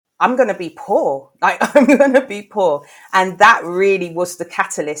I'm going to be poor. Like, I'm going to be poor. And that really was the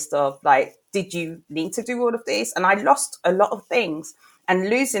catalyst of like, did you need to do all of this? And I lost a lot of things. And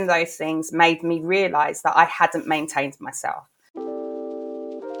losing those things made me realize that I hadn't maintained myself.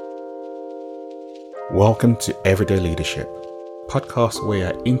 Welcome to Everyday Leadership, podcast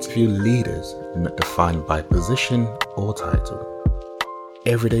where I interview leaders not defined by position or title.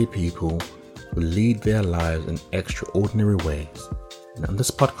 Everyday people who lead their lives in extraordinary ways. And on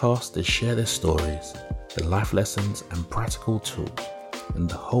this podcast, they share their stories, their life lessons, and practical tools in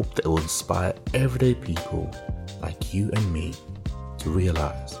the hope that it will inspire everyday people like you and me to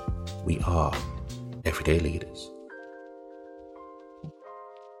realize we are everyday leaders.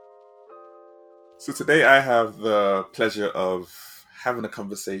 So today I have the pleasure of having a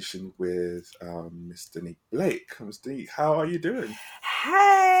conversation with Miss Dannique Blake. Miss Dannique, how are you doing?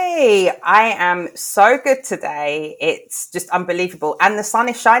 Hey, I am so good today. It's just unbelievable. And the sun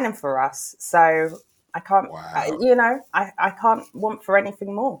is shining for us. So I can't, Wow. I can't want for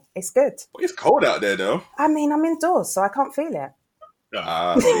anything more. It's good. Well, it's cold out there though. I mean, I'm indoors, so I can't feel it.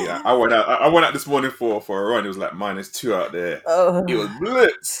 See, I went out this morning for a run. It was like -2 out there. Oh. It was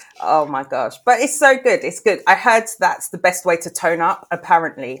blitz. Oh my gosh. But it's so good. It's good. I heard that's the best way to tone up,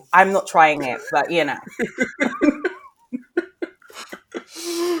 apparently. I'm not trying it, but You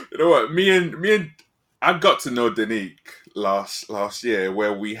know what? Me and I got to know Dannique last year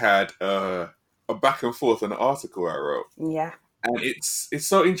where we had a back and forth on an article I wrote. Yeah. And it's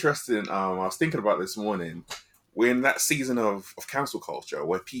so interesting. I was thinking about this morning. We're in that season of cancel culture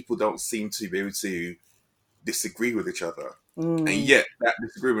where people don't seem to be able to disagree with each other. And yet that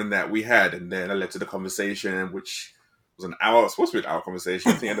disagreement that we had, and then I led to the conversation, which was an hour, supposed to be an hour conversation.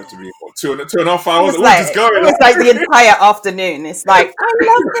 I think it ended up to be what, two and a half hours. It was like the entire afternoon. It's like, I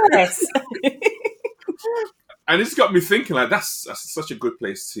love this. And it's got me thinking, like, that's such a good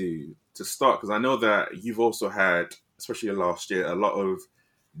place to start, because I know that you've also had, especially last year, a lot of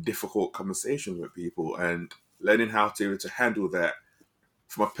difficult conversations with people, and learning how to handle that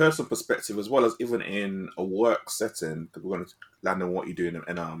from a personal perspective, as well as even in a work setting, because we're going to land on what you do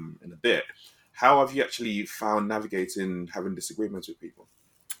in a bit. How have you actually found navigating having disagreements with people?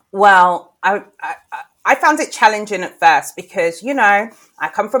 Well, I found it challenging at first because, I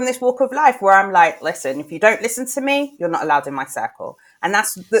come from this walk of life where I'm like, listen, if you don't listen to me, you're not allowed in my circle. And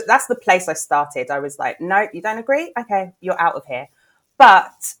that's the place I started. I was like, no, you don't agree? Okay, you're out of here.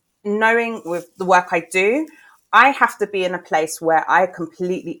 But knowing with the work I do, I have to be in a place where I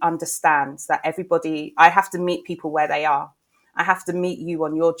completely understand that I have to meet people where they are. I have to meet you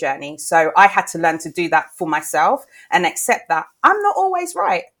on your journey. So I had to learn to do that for myself and accept that I'm not always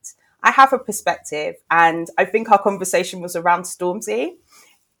right. I have a perspective, and I think our conversation was around Stormzy.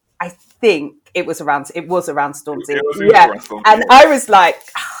 I think it was around Stormzy. It was around Stormzy. And I was like,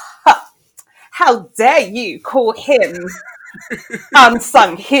 how dare you call him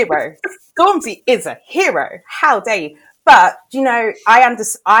unsung hero? Stormzy is a hero. How dare you? But, I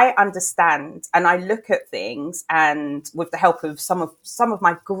understand, and I look at things, and with the help of some of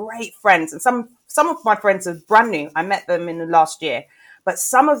my great friends, and some of my friends are brand new. I met them in the last year, but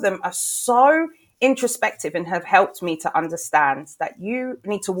some of them are so introspective and have helped me to understand that you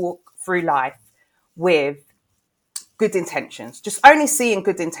need to walk through life with good intentions, just only seeing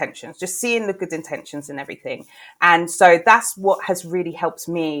good intentions, just seeing the good intentions and everything. And so that's what has really helped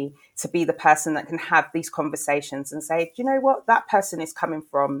me to be the person that can have these conversations and say, do you know what? That person is coming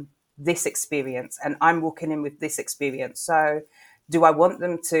from this experience and I'm walking in with this experience. So do I want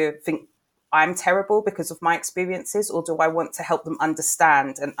them to think I'm terrible because of my experiences, or do I want to help them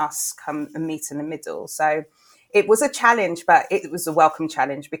understand and us come and meet in the middle? So it was a challenge, but it was a welcome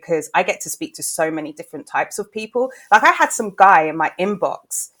challenge because I get to speak to so many different types of people. Like, I had some guy in my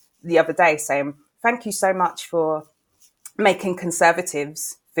inbox the other day saying, thank you so much for making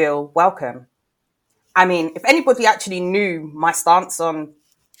conservatives feel welcome. I mean, if anybody actually knew my stance on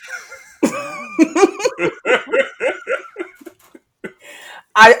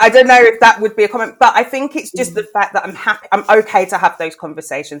I don't know if that would be a comment, but I think it's just the fact that I'm happy. I'm okay to have those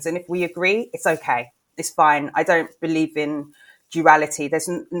conversations. And if we agree, it's okay. It's fine. I don't believe in duality.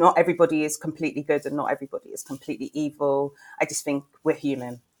 Not everybody is completely good and not everybody is completely evil. I just think we're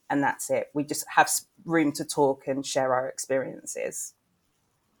human and that's it. We just have room to talk and share our experiences.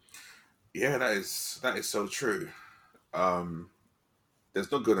 Yeah, that is so true. There's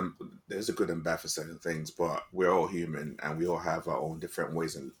a good and bad for certain things, but we're all human and we all have our own different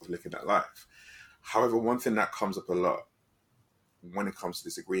ways of looking at life. However, one thing that comes up a lot when it comes to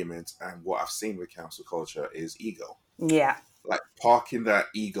disagreements and what I've seen with cancel culture is ego. Yeah. like parking that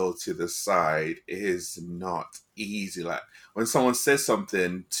ego to the side is not easy. Like when someone says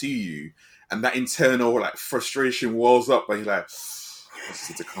something to you and that internal like frustration wells up and you're like, I just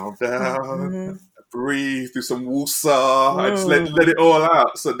need to calm down, Mm, breathe, do some woosah, and just let mm, it all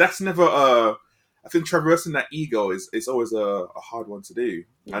out. So that's never I think traversing that ego is always a hard one to do.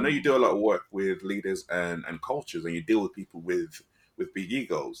 I know you do a lot of work with leaders and cultures, and you deal with people with big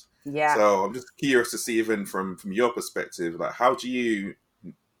egos. yeah. So I'm just curious to see, even from your perspective, like how do you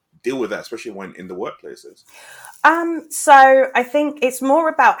deal with that, especially when in the workplaces? So I think it's more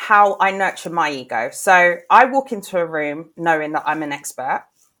about how I nurture my ego. So I walk into a room knowing that I'm an expert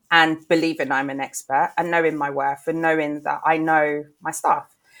and believing I'm an expert and knowing my worth and knowing that I know my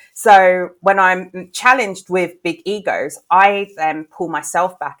stuff. So when I'm challenged with big egos, I then pull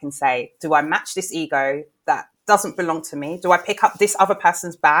myself back and say, do I match this ego that doesn't belong to me? Do I pick up this other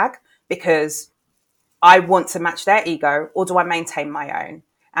person's bag because I want to match their ego, or do I maintain my own?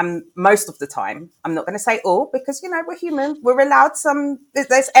 And most of the time, I'm not going to say all because, we're human. We're allowed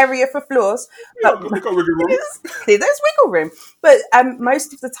there's area for flaws, but You got wiggle room. there's wiggle room. But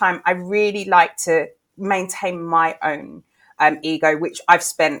most of the time, I really like to maintain my own ego, which I've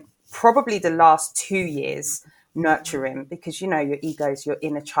spent probably the last 2 years nurturing, because, your ego is your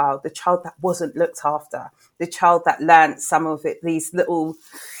inner child, the child that wasn't looked after, the child that learned some of it, these little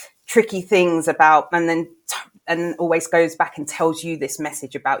tricky things about, and always goes back and tells you this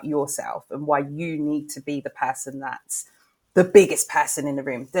message about yourself and why you need to be the person that's the biggest person in the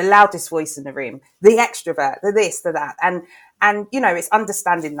room, the loudest voice in the room, the extrovert, the this, the that. And it's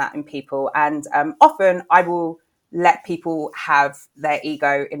understanding that in people. And often I will let people have their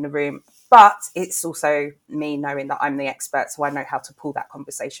ego in the room, but it's also me knowing that I'm the expert, so I know how to pull that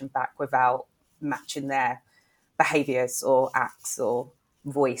conversation back without matching their behaviors or acts or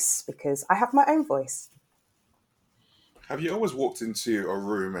voice, because I have my own voice. Have you always walked into a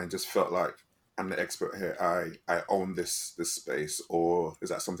room and just felt like, I'm the expert here, I own this space, or is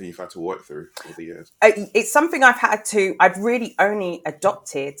that something you've had to work through over the years? It's something I've really only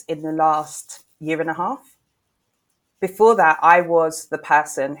adopted in the last year and a half. Before that, I was the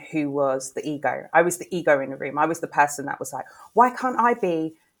person who was the ego. I was the ego in the room. I was the person that was like, why can't I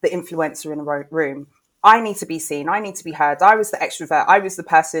be the influencer in the room? I need to be seen. I need to be heard. I was the extrovert. I was the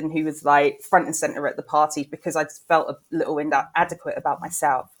person who was like front and center at the party because I just felt a little inadequate about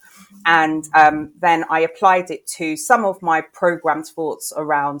myself. And then I applied it to some of my programmed thoughts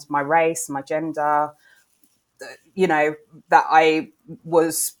around my race, my gender, that I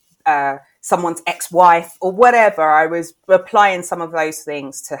was someone's ex-wife or whatever. I was applying some of those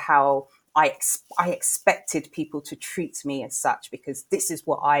things to how I expected people to treat me as such, because this is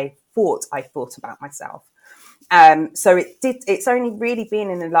what I thought about myself. So it's only really been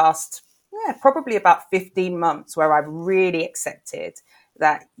in the last, probably about 15 months where I've really accepted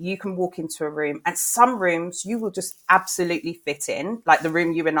that you can walk into a room, and some rooms you will just absolutely fit in, like the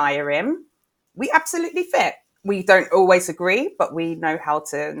room you and I are in. We absolutely fit. We don't always agree, but we know how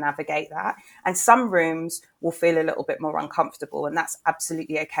to navigate that. And some rooms will feel a little bit more uncomfortable, and that's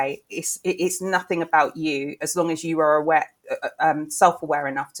absolutely okay. It's nothing about you, as long as you are aware, self-aware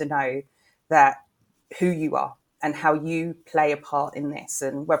enough to know that who you are and how you play a part in this,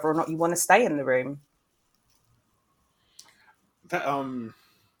 and whether or not you want to stay in the room. That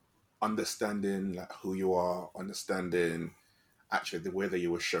understanding like who you are, understanding actually the way that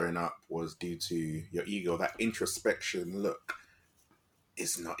you were showing up was due to your ego. That introspection look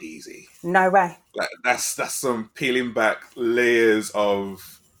is not easy. No way. Like that's some peeling back layers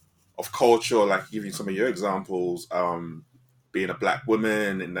of culture. Like giving some of your examples, being a black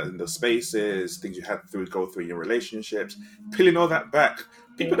woman in the spaces, things you had to go through in your relationships, peeling all that back.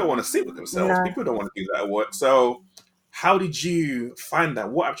 People don't want to sit with themselves. No. People don't want to do that work. So, how did you find that?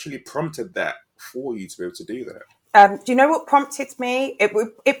 What actually prompted that for you to be able to do that? Do you know what prompted me?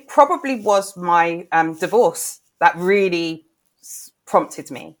 It probably was my divorce that really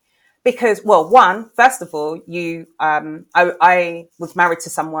prompted me, because, well, first of all, I was married to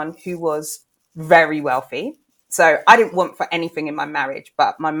someone who was very wealthy, so I didn't want for anything in my marriage,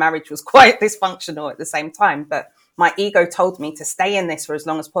 but my marriage was quite dysfunctional at the same time. But my ego told me to stay in this for as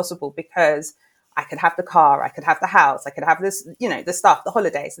long as possible, because I could have the car, I could have the house, I could have this, the stuff, the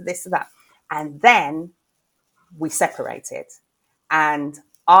holidays, this and that. And then we separated, and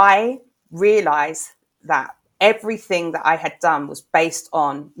I realized that everything that I had done was based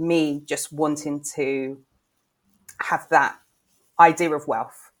on me just wanting to have that idea of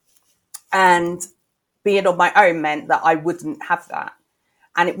wealth, and being on my own meant that I wouldn't have that.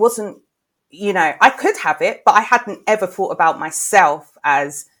 And it wasn't, I could have it, but I hadn't ever thought about myself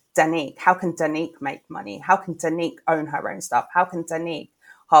as Dannique? How can Dannique make money? How can Dannique own her own stuff? How can Dannique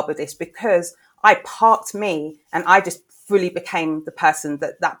harbor this? Because I parked me and I just fully became the person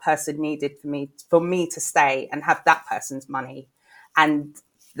that person needed for me to stay and have that person's money. And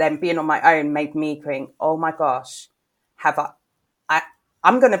then being on my own made me think, oh my gosh, have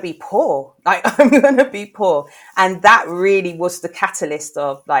I'm going to be poor. Like, I'm going to be poor. And that really was the catalyst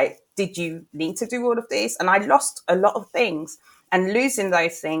of like, did you need to do all of this? And I lost a lot of things, and losing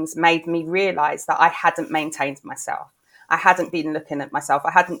those things made me realize that I hadn't maintained myself. I hadn't been looking at myself.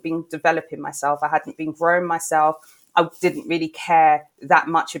 I hadn't been developing myself. I hadn't been growing myself. I didn't really care that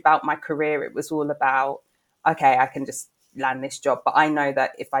much about my career. It was all about, okay, I can just land this job, but I know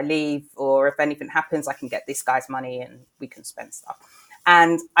that if I leave or if anything happens, I can get this guy's money and we can spend stuff.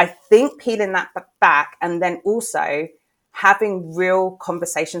 And I think peeling that back, and then also having real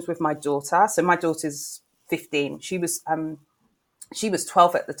conversations with my daughter. So my daughter's 15. She was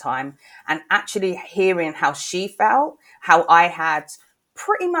 12 at the time, and actually hearing how she felt, how I had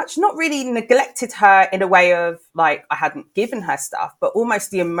pretty much not really neglected her in a way of like I hadn't given her stuff, but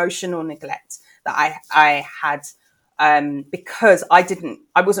almost the emotional neglect that I had, because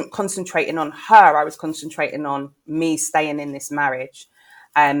I wasn't concentrating on her. I was concentrating on me staying in this marriage.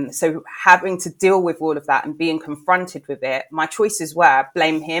 So having to deal with all of that and being confronted with it, my choices were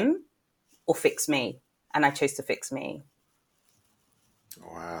blame him or fix me. And I chose to fix me.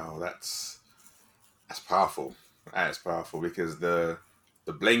 Wow, that's powerful. That is powerful, because the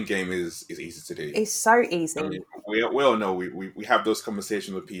blame game is easy to do. It's so easy. I mean, we all know we have those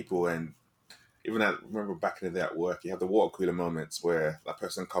conversations with people, and even remember back in the day at work, you have the water cooler moments where that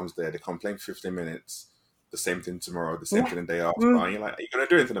person comes there, they complain 15 minutes, the same thing tomorrow, the same thing the day after, and you're like, are you gonna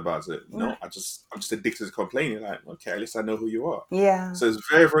do anything about it? No, I'm just addicted to complaining. You're like, okay, at least I know who you are. Yeah. So it's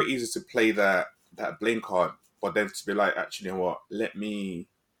very, very easy to play that blame card, but then to be like, actually, you know what? Let me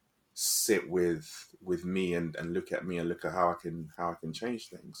sit with me and look at me and look at how I can change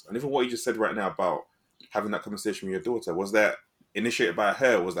things. And even what you just said right now about having that conversation with your daughter, was that initiated by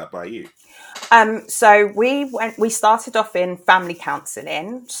her, or was that by you? So we started off in family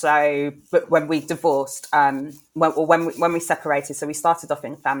counselling. So, but when we divorced, when we separated, so we started off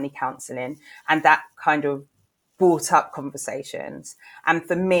in family counselling, and that kind of brought up conversations. And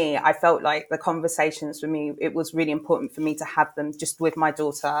for me, I felt like the conversations for me, it was really important for me to have them just with my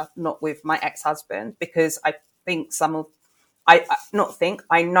daughter, not with my ex-husband, because I think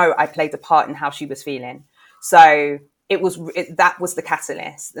I know I played a part in how she was feeling. So that was the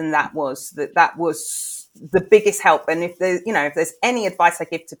catalyst, and that was the biggest help. And if there's any advice I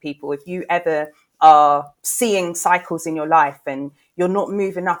give to people, if you ever are seeing cycles in your life and you're not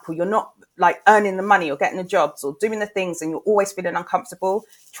moving up, or you're not like earning the money or getting the jobs or doing the things, and you're always feeling uncomfortable,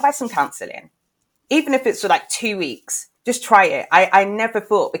 try some counseling. Even if it's for like 2 weeks, just try it. I never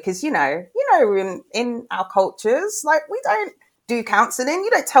thought, because, in our cultures, like, we don't do counseling.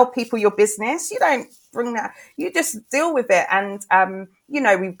 You don't tell people your business. You don't bring that. You just deal with it. And,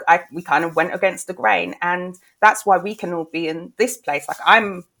 we kind of went against the grain, and that's why we can all be in this place. Like,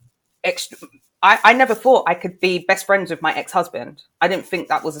 I never thought I could be best friends with my ex-husband. I didn't think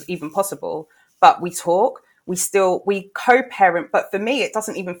that was even possible, but we talk, we co-parent, but for me, it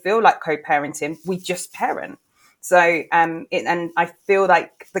doesn't even feel like co-parenting. We just parent. So, and I feel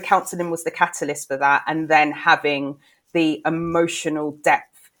like the counseling was the catalyst for that. And then having the emotional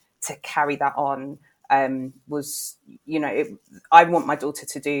depth to carry that on, was, I want my daughter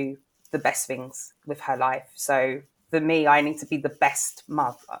to do the best things with her life. So for me, I need to be the best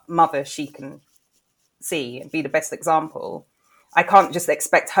mother she can see and be the best example. I can't just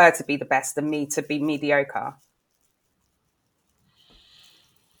expect her to be the best and me to be mediocre.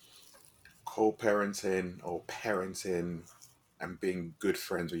 Co-parenting or parenting and being good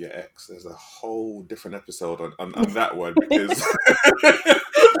friends with your ex, there's a whole different episode on that one, because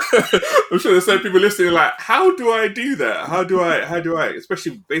I'm sure there's some people listening like, how do I do that? How do I,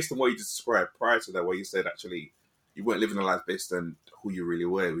 especially based on what you just described prior to that, where you said actually you weren't living a life based on who you really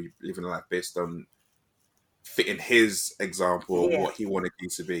were. You were living a life based on fitting his example of what he wanted you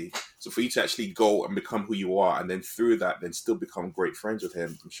to be. So for you to actually go and become who you are, and then through that, then still become great friends with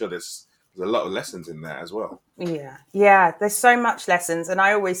him, I'm sure there's a lot of lessons in there as well. Yeah. There's so much lessons, and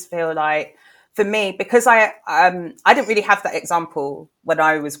I always feel like, for me, because I didn't really have that example when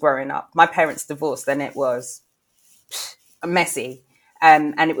I was growing up. My parents divorced, and it was messy,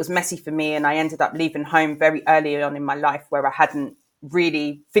 and it was messy for me. And I ended up leaving home very early on in my life, where I hadn't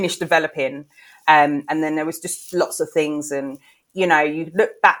really finished developing. And then there was just lots of things. And, you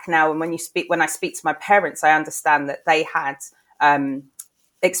look back now, and when I speak to my parents, I understand that they had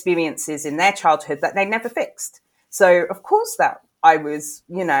experiences in their childhood that they never fixed. So of course that I was,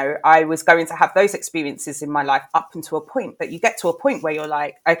 I was going to have those experiences in my life up until a point. But you get to a point where you're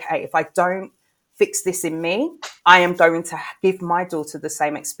like, okay, if I don't fix this in me, I am going to give my daughter the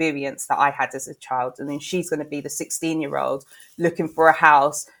same experience that I had as a child. And then she's going to be the 16-year-old looking for a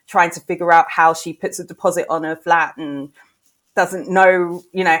house, trying to figure out how she puts a deposit on her flat and doesn't know,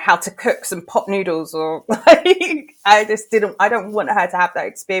 how to cook some pot noodles, or like, I don't want her to have that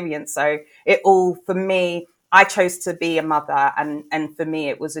experience. So it all, for me, I chose to be a mother, and for me,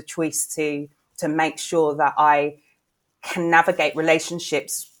 it was a choice to make sure that I can navigate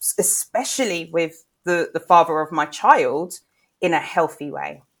relationships, especially with the father of my child, in a healthy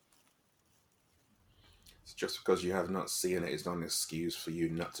way. Just because you have not seen it is not an excuse for you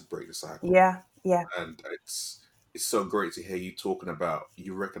not to break the cycle. Yeah. And it's so great to hear you talking about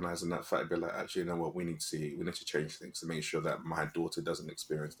you recognizing that fact, but like, actually, you know what, we need to change things to make sure that my daughter doesn't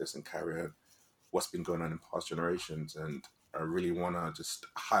experience this and carry on what's been going on in past generations. And I really want to just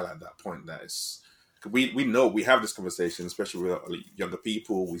highlight that point, that it's, we know we have this conversation, especially with younger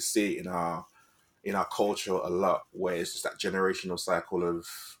people. We see it in our culture a lot, where it's just that generational cycle of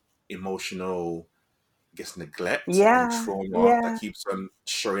emotional, I guess, neglect and trauma that keeps on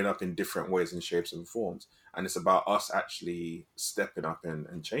showing up in different ways and shapes and forms. And it's about us actually stepping up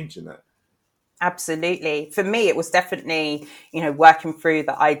and changing that. Absolutely. For me, it was definitely, working through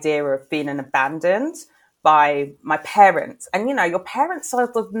the idea of feeling abandoned by my parents. And, your parents are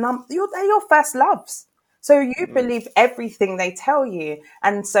they're your first loves. So you believe everything they tell you.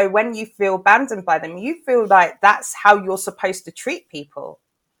 And so when you feel abandoned by them, you feel like that's how you're supposed to treat people.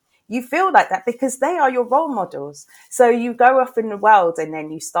 You feel like that because they are your role models. So you go off in the world, and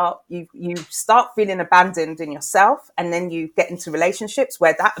then you start feeling abandoned in yourself, and then you get into relationships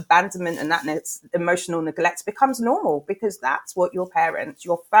where that abandonment and that emotional neglect becomes normal, because that's what your parents,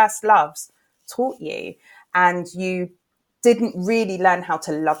 your first loves, taught you. And you didn't really learn how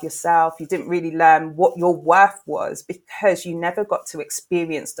to love yourself. You didn't really learn what your worth was, because you never got to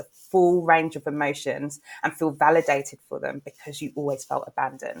experience the full range of emotions and feel validated for them, because you always felt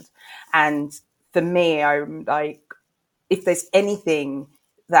abandoned. And for me, I'm like, if there's anything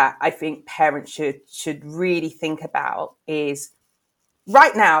that I think parents should really think about, is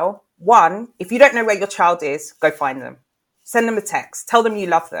right now, one, if you don't know where your child is, go find them. Send them a text. Tell them you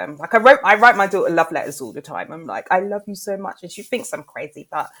love them. Like I write my daughter love letters all the time. I'm like, I love you so much. And she thinks I'm crazy,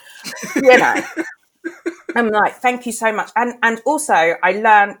 but I'm like, thank you so much. And also I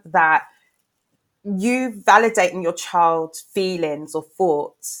learned that you validating your child's feelings or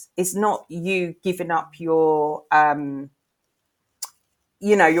thoughts is not you giving up your,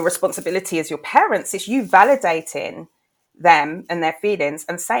 your responsibility as your parents. It's you validating them and their feelings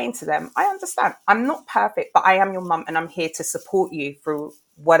and saying to them, I understand, I'm not perfect, but I am your mum, and I'm here to support you through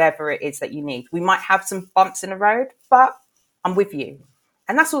whatever it is that you need. We might have some bumps in the road, but I'm with you.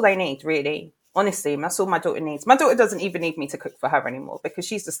 And that's all they need, really. Honestly, that's all my daughter needs. My daughter doesn't even need me to cook for her anymore, because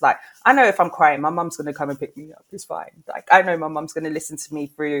she's just like, I know if I'm crying, my mum's going to come and pick me up. It's fine. Like, I know my mum's going to listen to me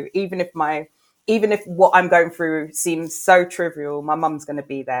through, even if what I'm going through seems so trivial, my mum's going to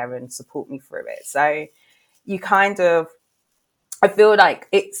be there and support me through it. So you I feel like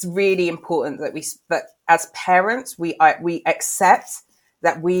it's really important that as parents, we accept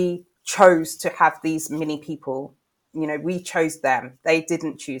that we chose to have these mini people. We chose them. They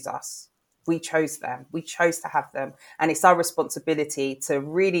didn't choose us. We chose them. We chose to have them. And it's our responsibility to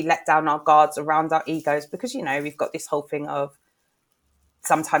really let down our guards around our egos, because, we've got this whole thing of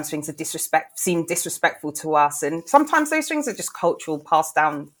sometimes things seem disrespectful to us. And sometimes those things are just cultural, passed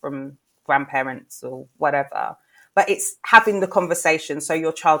down from grandparents or whatever. But it's having the conversation so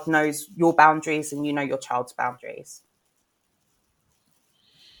your child knows your boundaries and you know your child's boundaries.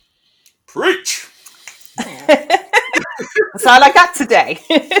 Preach! That's all I got today.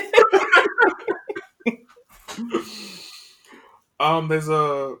 There's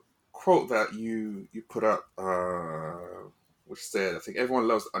a quote that you put up, which said, I think everyone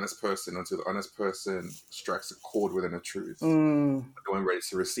loves the honest person until the honest person strikes a chord within the truth. But they weren't ready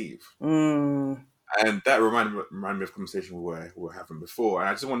to receive. And that reminded me of a conversation we were having before. And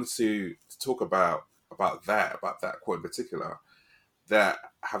I just wanted to talk about that quote in particular. That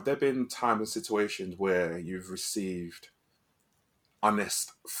have there been times and situations where you've received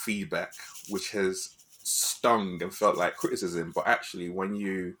honest feedback which has stung and felt like criticism, but actually when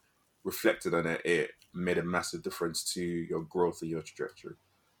you reflected on it, it made a massive difference to your growth or your trajectory?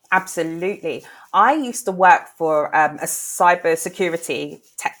 Absolutely. I used to work for a cybersecurity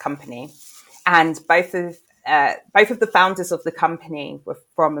tech company, and both of the founders of the company were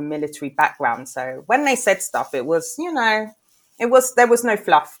from a military background. So when they said stuff, it was There was no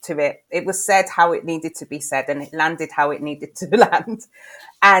fluff to it. It was said how it needed to be said, and it landed how it needed to land.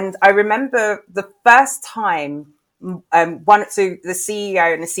 And I remember the first time, so the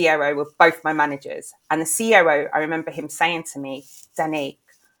CEO and the COO were both my managers, and the COO, I remember him saying to me, Dannique,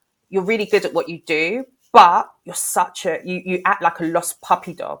 you're really good at what you do, but you're you act like a lost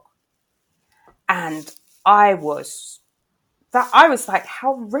puppy dog. And I was like,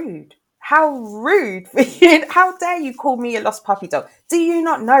 how rude. How rude for you. How dare you call me a lost puppy dog? Do you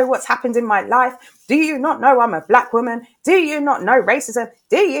not know what's happened in my life? Do you not know I'm a black woman? Do you not know racism?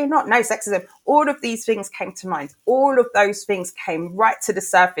 Do you not know sexism? All of these things came to mind. All of those things came right to the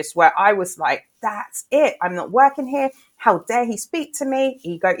surface where I was like, that's it. I'm not working here. How dare he speak to me?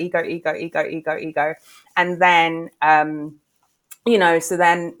 Ego, ego, ego, ego, ego, ego. And then, I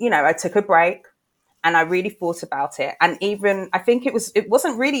took a break. And I really thought about it. And even, I think it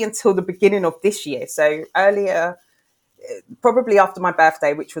wasn't really until the beginning of this year. So earlier, probably after my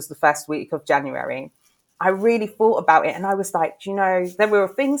birthday, which was the first week of January, I really thought about it. And I was like, there were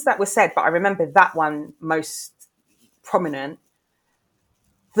things that were said, but I remember that one most prominent.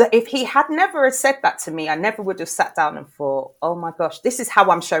 That if he had never said that to me, I never would have sat down and thought, oh my gosh, this is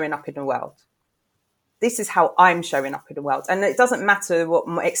how I'm showing up in the world. This is how I'm showing up in the world. And it doesn't matter what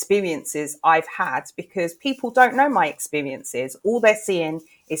my experiences I've had, because people don't know my experiences. All they're seeing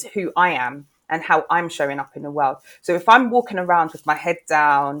is who I am and how I'm showing up in the world. So if I'm walking around with my head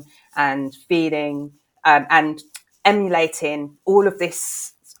down and feeling and emulating all of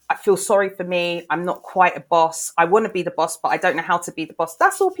this, I feel sorry for me, I'm not quite a boss, I want to be the boss, but I don't know how to be the boss,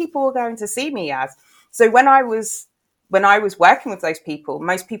 that's all people are going to see me as. So when I was working with those people,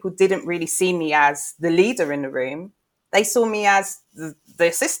 most people didn't really see me as the leader in the room. They saw me as the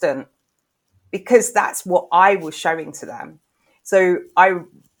assistant, because that's what I was showing to them. So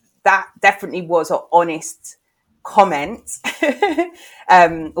that definitely was an honest comment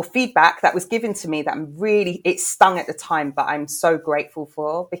or feedback that was given to me that it stung at the time, but I'm so grateful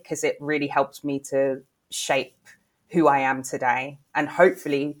for, because it really helped me to shape who I am today and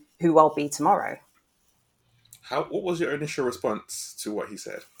hopefully who I'll be tomorrow. What was your initial response to what he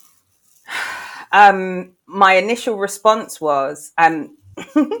said? My initial response was, I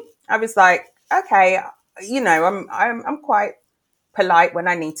was like, okay, I'm quite polite when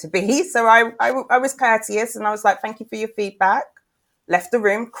I need to be. So I was courteous, and I was like, thank you for your feedback. Left the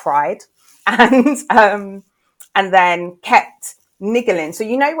room, cried, and then kept niggling. So,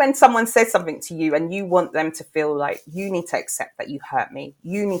 when someone says something to you and you want them to feel like, you need to accept that you hurt me,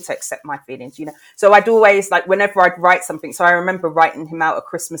 you need to accept my feelings, So I'd always, like, whenever I'd write something, so I remember writing him out a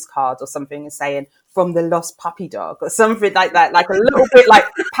Christmas card or something and saying, from the lost puppy dog or something like that, like a little bit like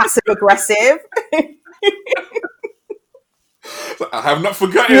passive aggressive. I have not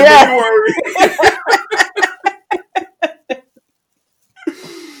forgotten, yeah. Don't worry.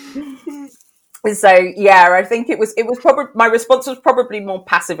 So yeah, I think it was probably, my response was probably more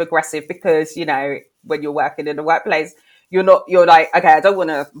passive aggressive, because when you're working in a workplace, you're like, okay, I don't want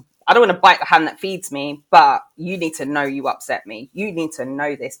to bite the hand that feeds me, but you need to know you upset me. You need to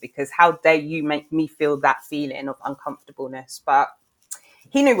know this, because how dare you make me feel that feeling of uncomfortableness? But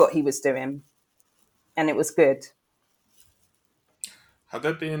he knew what he was doing, and it was good. Have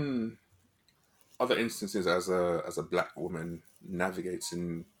there been other instances as a black woman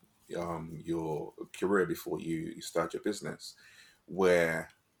navigating your career before you start your business, where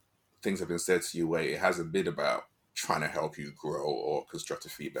things have been said to you where it hasn't been about trying to help you grow or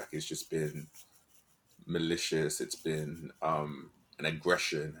constructive feedback, it's just been malicious, it's been an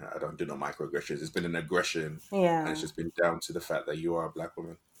aggression? I don't do no microaggressions. It's been an aggression, yeah, and it's just been down to the fact that you are a black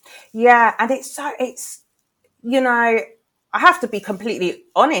woman. Yeah, and it's I have to be completely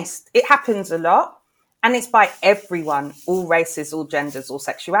honest, it happens a lot. And it's by everyone, all races, all genders, all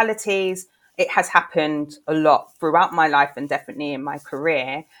sexualities. It has happened a lot throughout my life, and definitely in my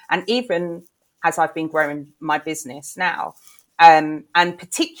career. And even as I've been growing my business now. And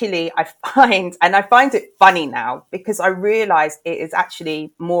particularly I find it funny now, because I realize it is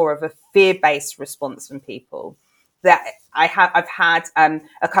actually more of a fear-based response from people. That I've had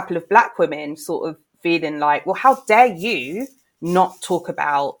a couple of black women sort of feeling like, well, how dare you not talk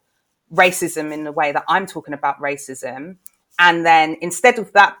about racism in the way that I'm talking about racism. And then instead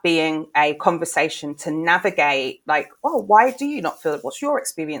of that being a conversation to navigate, like, oh, why do you not feel it? What's your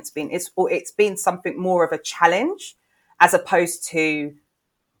experience been? It's been something more of a challenge, as opposed to,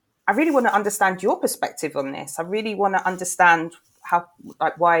 I really want to understand your perspective on this. I really want to understand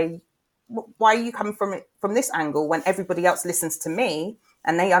why you come from this angle when everybody else listens to me.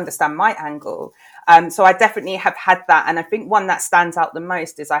 and they understand my angle. So I definitely have had that. And I think one that stands out the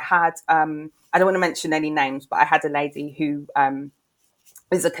most is I had, I don't want to mention any names, but I had a lady who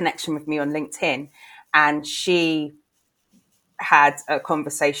is a connection with me on LinkedIn, and she had a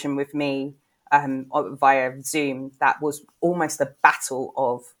conversation with me via Zoom that was almost a battle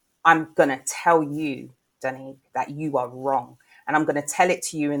of, I'm going to tell you, Dannique, that you are wrong. And I'm going to tell it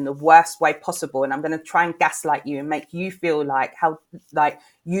to you in the worst way possible. And I'm going to try and gaslight you and make you feel like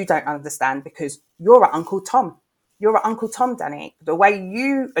you don't understand because you're an Uncle Tom. You're an Uncle Tom, Dannique. The way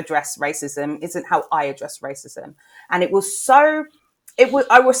you address racism isn't how I address racism. And I was so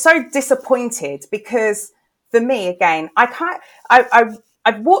disappointed because for me, again,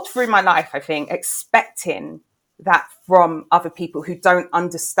 I've walked through my life, I think, expecting that from other people who don't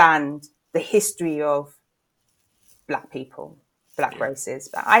understand the history of Black people, Black races.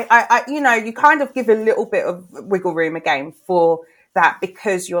 But I, you kind of give a little bit of wiggle room again for that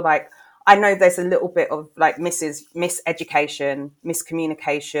because you're like, I know there's a little bit of like miseducation,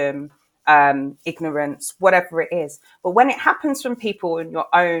 miscommunication, ignorance, whatever it is. But when it happens from people in your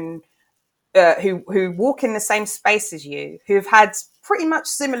own, who walk in the same space as you, who've had pretty much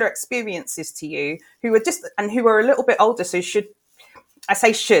similar experiences to you, who are a little bit older, so I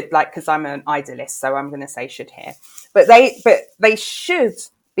say should, like, because I'm an idealist, so I'm going to say should here. But they should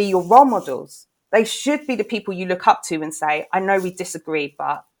be your role models. They should be the people you look up to and say, I know we disagree,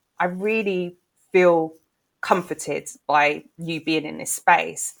 but I really feel comforted by you being in this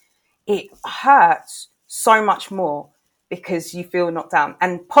space. It hurts so much more because you feel knocked down.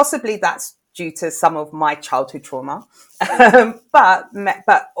 And possibly that's due to some of my childhood trauma. But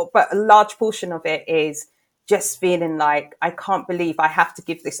a large portion of it is just feeling like I can't believe I have to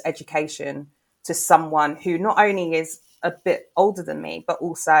give this education to someone who not only is a bit older than me, but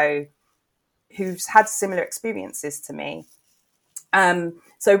also who's had similar experiences to me.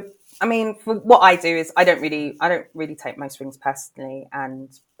 So, I mean, for what I do is I don't really take most things personally, and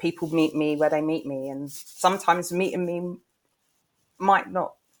people meet me where they meet me, and sometimes meeting me might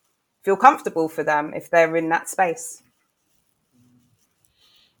not feel comfortable for them if they're in that space.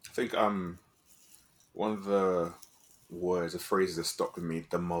 I think one of the phrases that stuck with me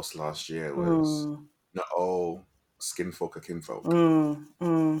the most last year was not all skin folk are kinfolk. And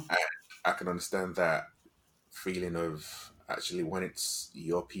I can understand that feeling of actually when it's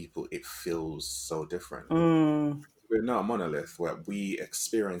your people, it feels so different. We're not a monolith where we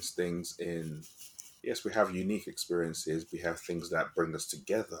experience things yes, we have unique experiences. We have things that bring us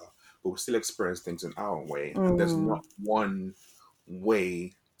together, but we still experience things in our way. And there's not one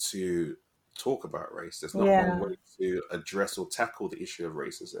way to talk about race. There's not one way to address or tackle the issue of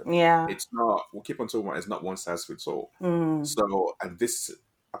racism. It's not, we'll keep on talking about, it's not one size fits all. So, and this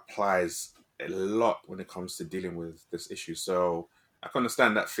applies a lot when it comes to dealing with this issue. So I can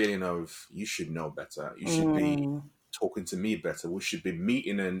understand that feeling of you should know better. You should be talking to me better. We should be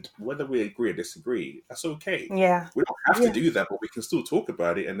meeting, and whether we agree or disagree, that's okay. We don't have to do that, but we can still talk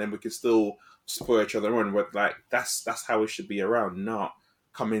about it, and then we can still support each other on. But like that's how it should be around. Not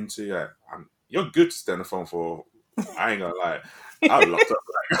come into you're good to stay on the phone for. I ain't gonna lie, I was locked up.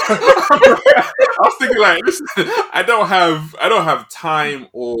 I was thinking like, listen, I don't have time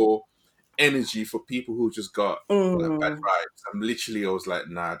or energy for people who just got like, bad vibes. I was like,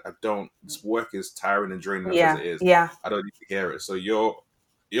 nah, I don't. This work is tiring and draining as it is. I don't need to hear it. So you're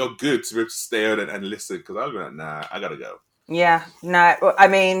good to be able to stay on and listen, because I was like, nah, I gotta go. Yeah, no, I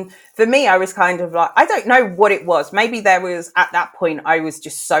mean, for me, I was kind of like, I don't know what it was. Maybe there was, at that point, I was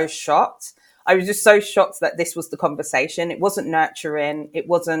just so shocked. I was just so shocked that this was the conversation. It wasn't nurturing. There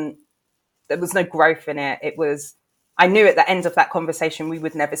was no growth in it. I knew at the end of that conversation, we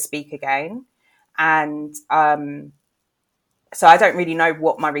would never speak again. And so I don't really know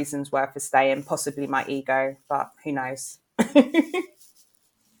what my reasons were for staying, possibly my ego, but who knows?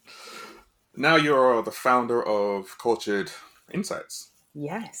 Now you're the founder of Cultured Insights.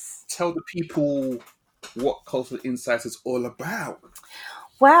 Yes. Tell the people what Cultured Insights is all about.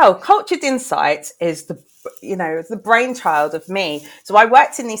 Well, Cultured Insights is the brainchild of me. So I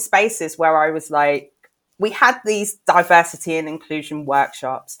worked in these spaces where I was like, we had these diversity and inclusion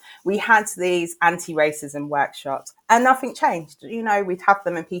workshops. We had these anti-racism workshops, and nothing changed. We'd have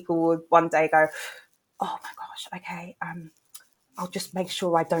them and people would one day go, oh my gosh, okay, I'll just make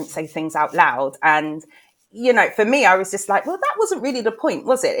sure I don't say things out loud. And, for me, I was just like, well, that wasn't really the point,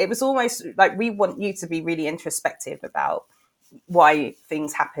 was it? It was almost like, we want you to be really introspective about why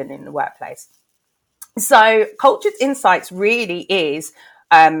things happen in the workplace. So Cultured Insights really is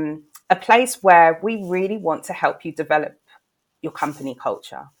a place where we really want to help you develop your company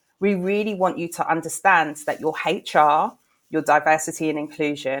culture. We really want you to understand that your HR, your diversity and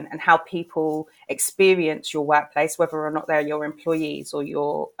inclusion, and how people experience your workplace, whether or not they're your employees or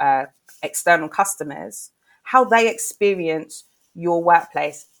your external customers, how they experience your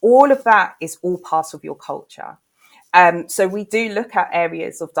workplace. All of that is all part of your culture. So we do look at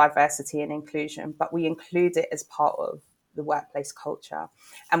areas of diversity and inclusion, but we include it as part of the workplace culture.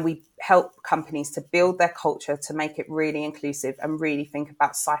 And we help companies to build their culture to make it really inclusive and really think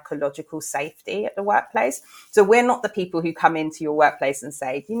about psychological safety at the workplace. So we're not the people who come into your workplace and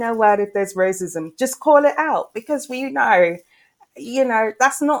say, you know what, if there's racism, just call it out, because we know,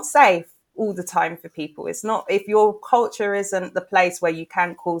 that's not safe all the time for people. It's not, if your culture isn't the place where you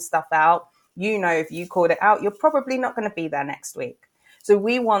can call stuff out, if you called it out, you're probably not going to be there next week. So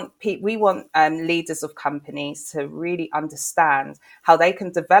we want leaders of companies to really understand how they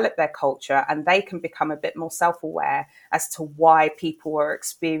can develop their culture, and they can become a bit more self-aware as to why people are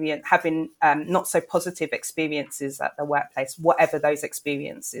having not so positive experiences at the workplace, whatever those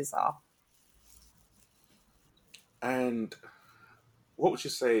experiences are. And what would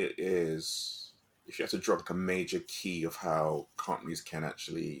you say is, if you had to drop like a major key of how companies can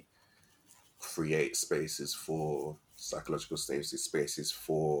actually create spaces for psychological safety, spaces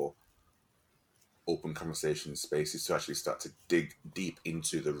for open conversation, spaces to actually start to dig deep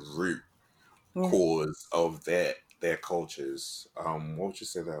into the root cause of their cultures, what would you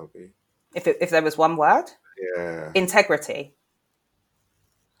say that would be? If there was one word? Yeah. Integrity.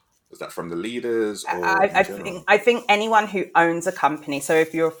 Is that from the leaders or I think anyone who owns a company, so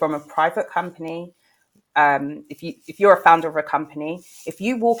if you're from a private company, if you're a founder of a company, if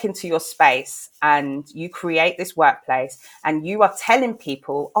you walk into your space and you create this workplace and you are telling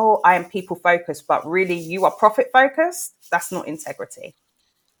people, oh, I am people focused, but really you are profit focused, that's not integrity.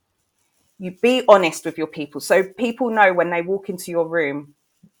 You be honest with your people, so people know when they walk into your room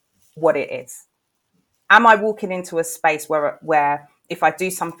what it is. Am I walking into a space where if I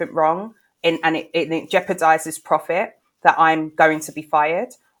do something wrong and it jeopardizes profit, that I'm going to be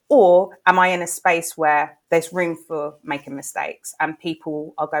fired? Or am I in a space where there's room for making mistakes and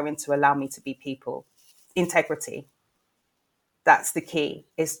people are going to allow me to be people? Integrity. That's the key,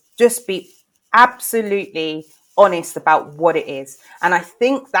 is just be absolutely honest about what it is. And I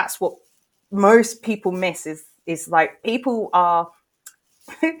think that's what most people miss is like, people are,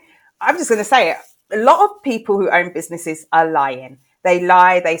 I'm just going to say it. A lot of people who own businesses are lying. They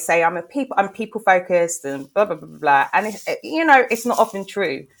lie. They say, I'm people focused and blah, blah, blah, blah. And it's not often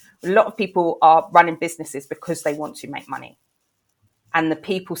true. A lot of people are running businesses because they want to make money. And the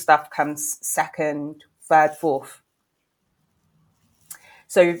people stuff comes second, third, fourth.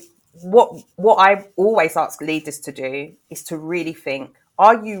 So what I always ask leaders to do is to really think,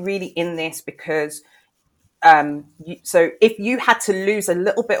 are you really in this because so if you had to lose a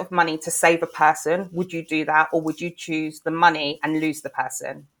little bit of money to save a person, would you do that? Or would you choose the money and lose the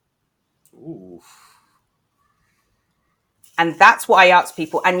person? Ooh. And that's what I ask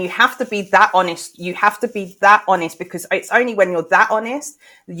people. And you have to be that honest. You have to be that honest, because it's only when you're that honest,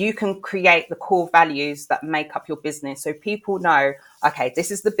 you can create the core values that make up your business. So people know, okay, this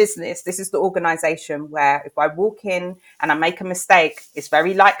is the business, this is the organization where if I walk in and I make a mistake, it's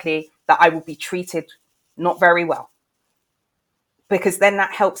very likely that I will be treated not very well. Because then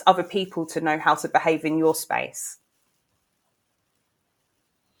that helps other people to know how to behave in your space.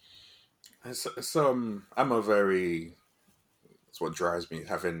 It's what drives me,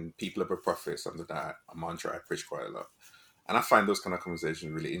 having people above profit, something that a mantra I preach quite a lot. And I find those kind of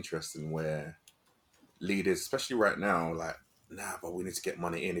conversations really interesting, where leaders, especially right now, like, nah, but we need to get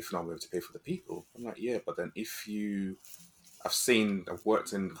money in. If not, we have to pay for the people. I'm like, yeah, but then I've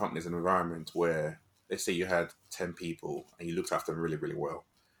worked in companies and environments where, let's say you had 10 people and you looked after them really, really well.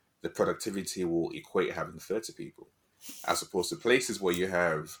 The productivity will equate having 30 people, as opposed to places where you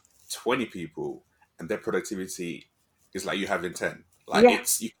have 20 people and their productivity is like you having 10. Like,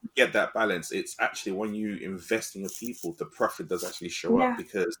 you can get that balance. It's actually, when you invest in your people, the profit does actually show up,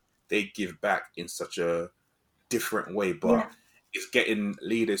 because they give back in such a different way. But it's getting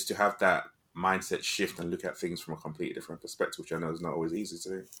leaders to have that mindset shift and look at things from a completely different perspective, which I know is not always easy to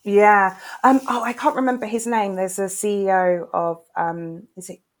do. Yeah. I can't remember his name. There's a CEO of, is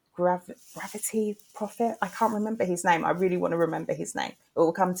it Gravity Profit? I can't remember his name. I really want to remember his name. It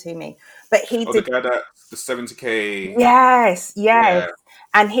will come to me. But he did. The guy that the 70K. Yes. Yeah.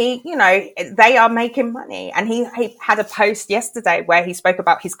 And he, they are making money. And he had a post yesterday where he spoke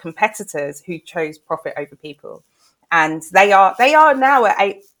about his competitors who chose profit over people. And they are now an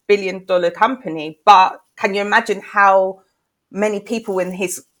 $8 billion company. But can you imagine how many people in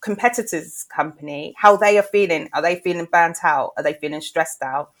his competitors' company, how they are feeling? Are they feeling burnt out? Are they feeling stressed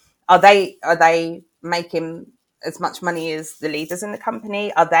out? Are they making as much money as the leaders in the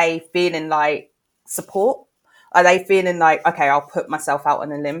company? Are they feeling like support? Are they feeling like, okay, I'll put myself out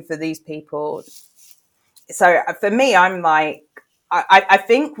on a limb for these people? So for me, I'm like, I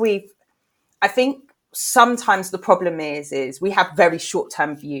think I think sometimes the problem is we have very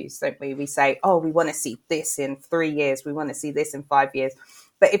short-term views, don't we? We say, oh, we want to see this in 3 years. We want to see this in 5 years.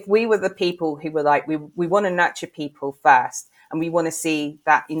 But if we were the people who were like, we want to nurture people first, and we want to see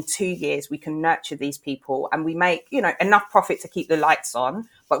that in 2 years we can nurture these people and we make, enough profit to keep the lights on,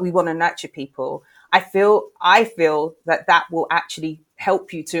 but we want to nurture people. I feel that will actually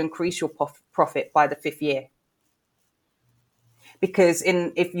help you to increase your profit by the 5th year. Because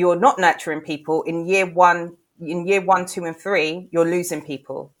if you're not nurturing people in year one, 2, and 3, you're losing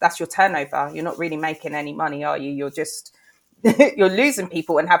people. That's your turnover. You're not really making any money, are you? You're just you're losing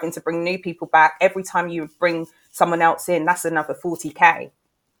people and having to bring new people back. Every time you bring someone else in, that's another 40K.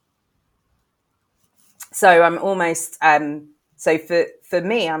 So I'm almost so for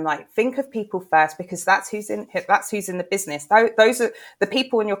me, I'm like, think of people first, because that's who's in the business. Those are the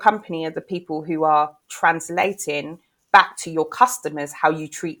people in your company, are the people who are translating back to your customers how you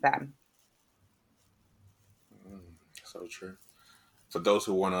treat them. So true. For those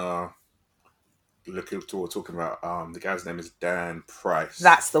who want to look into what we're talking about, the guy's name is Dan Price.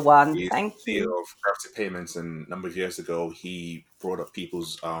 That's the one. He's Thank you. CEO of Gravity Payments, and a number of years ago, he brought up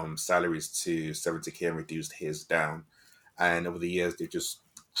people's salaries to 70K and reduced his down. And over the years, they've just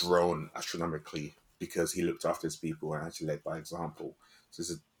grown astronomically because he looked after his people and actually led by example. So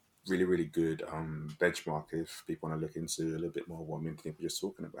this is really, really good benchmark if people want to look into a little bit more what Minty was just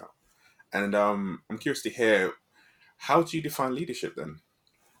talking about. And I'm curious to hear, how do you define leadership then?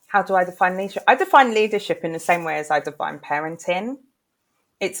 How do I define leadership? I define leadership in the same way as I define parenting.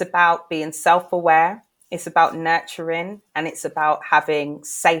 It's about being self-aware, it's about nurturing, and it's about having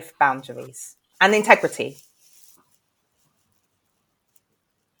safe boundaries and integrity.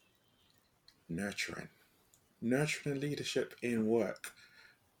 Nurturing leadership in work.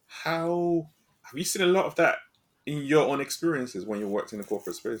 How have you seen a lot of that in your own experiences when you worked in the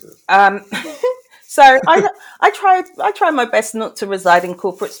corporate spaces? So I try my best not to reside in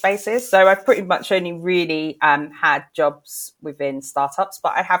corporate spaces. So I've pretty much only really had jobs within startups,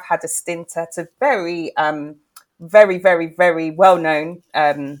 but I have had a stint at a very, very, very, very well-known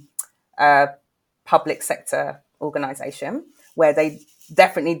public sector organization where they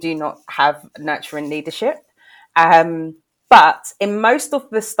definitely do not have nurturing leadership. But in most of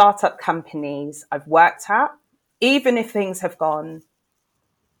the startup companies I've worked at, even if things have gone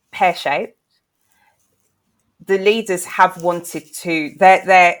pear-shaped, the leaders have wanted to,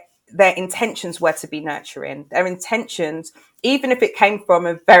 their intentions were to be nurturing. Their intentions, even if it came from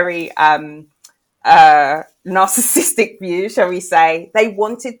a very narcissistic view, shall we say, they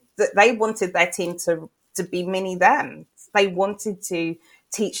wanted their team to be mini them. They wanted to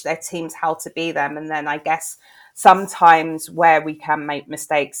teach their teams how to be them. And then I guess sometimes where we can make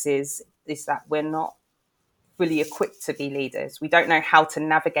mistakes is that we're not fully equipped to be leaders. We don't know how to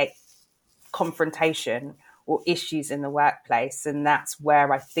navigate confrontation or issues in the workplace, and that's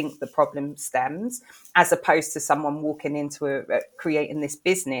where I think the problem stems, as opposed to someone walking into creating this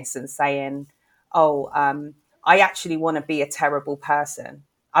business and saying, I actually want to be a terrible person.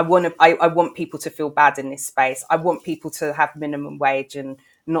 I want people to feel bad in this space. I want people to have minimum wage and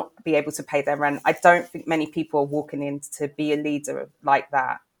not be able to pay their rent. I don't think many people are walking in to be a leader like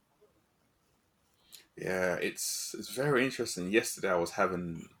that. Yeah, it's very interesting. Yesterday, I was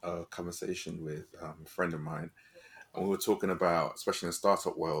having a conversation with a friend of mine, and we were talking about, especially in the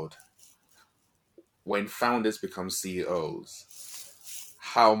startup world, when founders become CEOs,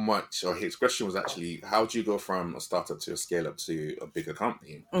 how much, or his question was actually, how do you go from a startup to a scale up to a bigger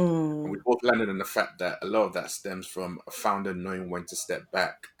company? And we both landed on the fact that a lot of that stems from a founder knowing when to step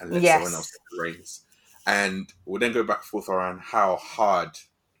back and let someone else take the reins. And we'll then go back and forth around how hard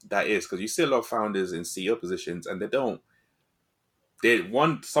that is, because you see a lot of founders in CEO positions and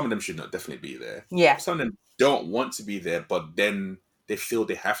some of them should not definitely be there. Yeah. Some of them don't want to be there, but then they feel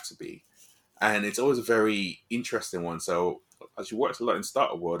they have to be. And it's always a very interesting one. So as you worked a lot in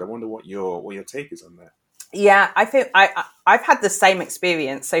startup world, I wonder what your take is on that. Yeah, I think I've had the same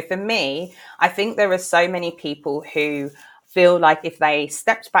experience. So for me, I think there are so many people who feel like if they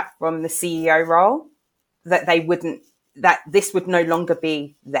stepped back from the CEO role, that this would no longer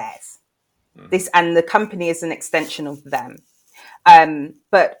be theirs. This, and the company is an extension of them.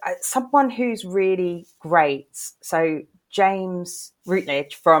 But someone who's really great. So James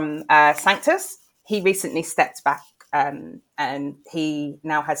Routledge from Sanctus, he recently stepped back, and he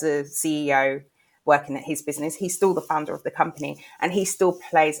now has a CEO working at his business. He's still the founder of the company, and he still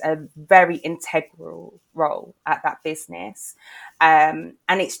plays a very integral role at that business. And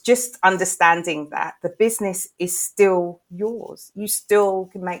it's just understanding that the business is still yours. You still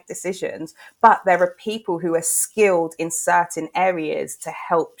can make decisions, but there are people who are skilled in certain areas to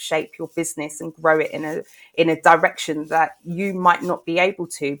help shape your business and grow it in a direction that you might not be able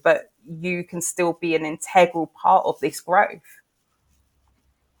to, but you can still be an integral part of this growth.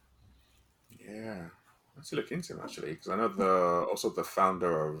 Yeah, let's look into him actually, because I know also the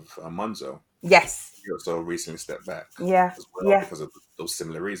founder of Monzo. Yes. He also recently stepped back. Yeah. As well, because of those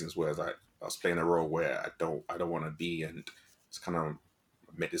similar reasons. Whereas I was playing a role where I don't want to be, and it's kind of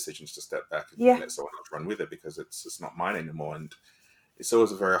made decisions to step back and let someone else run with it because it's not mine anymore. And it's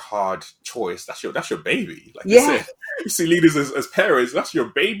always a very hard choice. That's your baby. Like you said, you see leaders as parents. That's your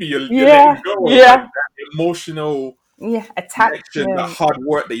baby. You're letting go. Yeah. Like that emotional. Attachment, the hard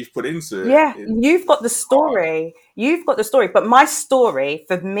work that you've put into it. You've got the story. But my story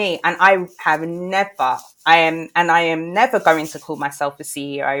for me, and I am never going to call myself a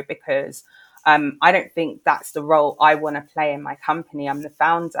CEO because I don't think that's the role I want to play in my company. I'm the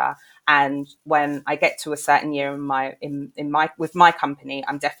founder, and when I get to a certain year with my company,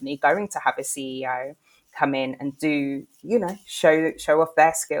 I'm definitely going to have a CEO come in and do, show off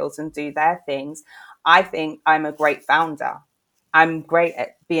their skills and do their things. I think I'm a great founder. I'm great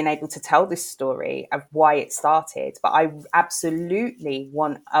at being able to tell this story of why it started, but I absolutely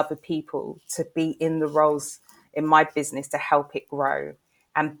want other people to be in the roles in my business to help it grow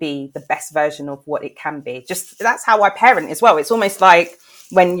and be the best version of what it can be. Just that's how I parent as well. It's almost like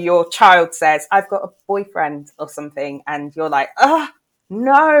when your child says, I've got a boyfriend or something, and you're like, oh,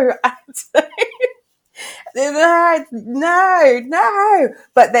 no, no.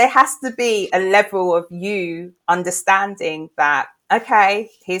 But there has to be a level of you understanding that,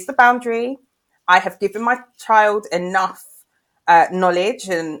 okay, here's the boundary. I have given my child enough knowledge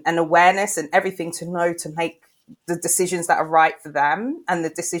and awareness and everything to know to make the decisions that are right for them and the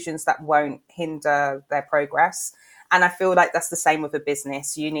decisions that won't hinder their progress. And I feel like that's the same with a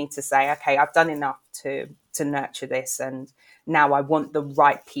business. You need to say, okay, I've done enough to nurture this, and now I want the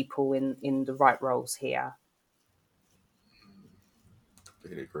right people in the right roles here.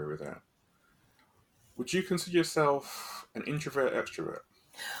 Completely agree with that. Would you consider yourself an introvert, extrovert?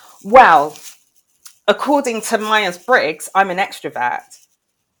 Well, according to Myers-Briggs, I'm an extrovert.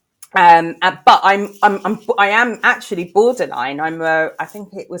 But I am actually borderline. I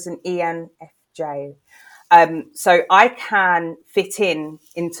think it was an ENFJ. So I can fit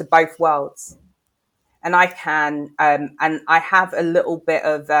into both worlds, and I can, and I have a little bit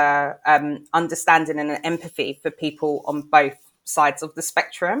of understanding and empathy for people on both sides of the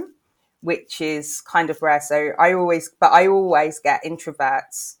spectrum, which is kind of rare. So I always get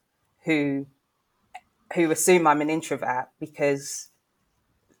introverts who assume I'm an introvert because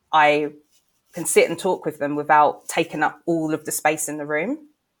I can sit and talk with them without taking up all of the space in the room.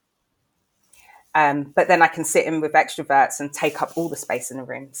 But then I can sit in with extroverts and take up all the space in the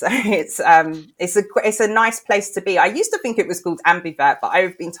room. So it's a nice place to be. I used to think it was called ambivert, but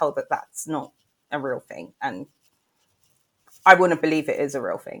I've been told that that's not a real thing. And I want to believe it is a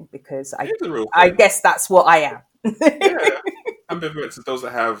real thing because I guess that's what I am. Yeah. Ambiverts are those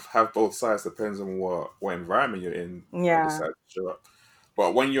that have both sides, depends on what environment you're in. Yeah. Decide to show up.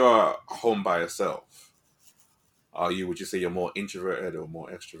 But when you're home by yourself, would you say you're more introverted or more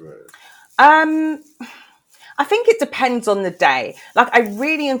extroverted? I think it depends on the day. Like, I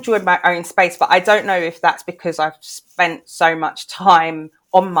really enjoy my own space, but I don't know if that's because I've spent so much time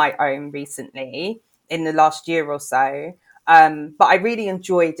on my own recently in the last year or so. But I really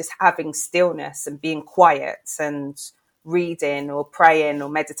enjoy just having stillness and being quiet and reading or praying or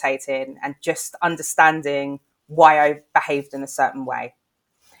meditating and just understanding why I behaved in a certain way.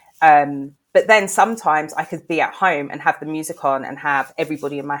 But then sometimes I could be at home and have the music on and have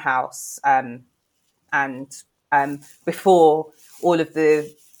everybody in my house. And before all of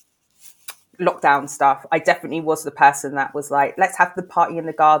the lockdown stuff, I definitely was the person that was like, let's have the party in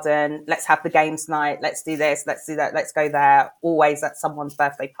the garden. Let's have the games night. Let's do this. Let's do that. Let's go there. Always at someone's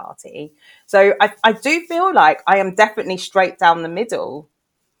birthday party. So I do feel like I am definitely straight down the middle.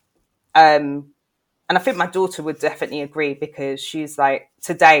 And I think my daughter would definitely agree because she's like,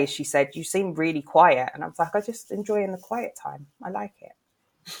 today she said, you seem really quiet. And I was like, I just enjoy in the quiet time. I like it.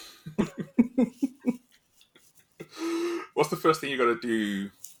 What's the first thing you got to do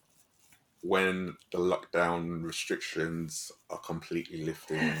when the lockdown restrictions are completely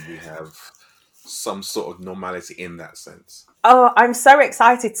lifted and we have some sort of normality in that sense? Oh, I'm so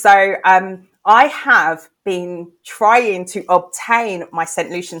excited. So I have been trying to obtain my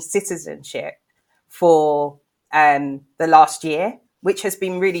St. Lucian citizenship for the last year, which has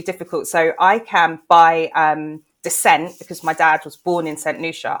been really difficult. So I can, by descent, because my dad was born in St.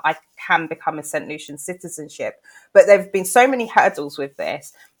 Lucia, I can become a St. Lucian citizenship. But there have been so many hurdles with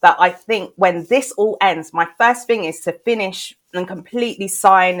this that I think when this all ends, my first thing is to finish and completely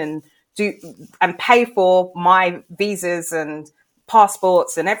sign and do and pay for my visas and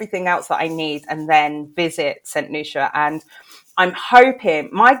passports and everything else that I need, and then visit St. Lucia. And I'm hoping,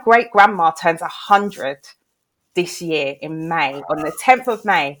 my great grandma turns 100 this year in May, on the 10th of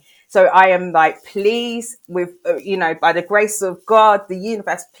May. So I am like, please, with, by the grace of God, the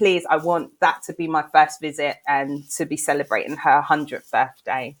universe, please, I want that to be my first visit and to be celebrating her 100th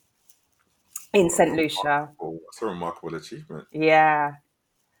birthday in St. Lucia. That's a remarkable achievement. Yeah,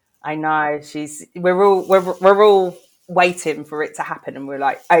 I know. We're all waiting for it to happen. And we're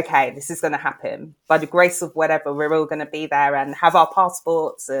like, okay, this is going to happen. By the grace of whatever, we're all going to be there and have our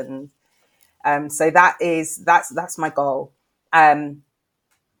passports. And so that's my goal.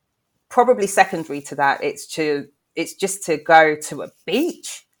 Probably secondary to that, it's just to go to a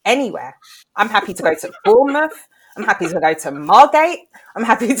beach anywhere. I'm happy to go to Bournemouth. I'm happy to go to Margate. I'm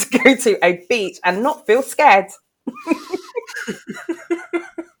happy to go to a beach and not feel scared.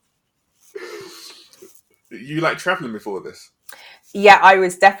 You like traveling before this? Yeah, I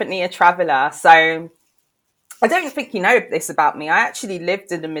was definitely a traveler. So I don't think you know this about me. I actually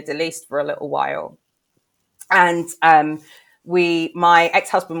lived in the Middle East for a little while. And my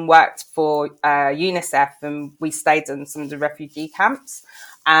ex-husband worked for UNICEF, and we stayed in some of the refugee camps.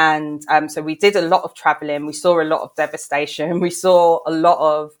 And so we did a lot of traveling. We saw a lot of devastation. We saw a lot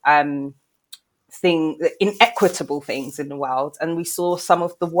of inequitable things in the world. And we saw some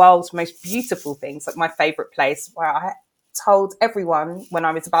of the world's most beautiful things. Like my favorite place, where I told everyone when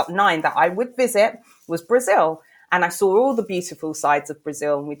I was about 9 that I would visit, was Brazil. And I saw all the beautiful sides of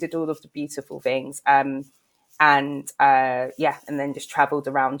Brazil, and we did all of the beautiful things. And then just traveled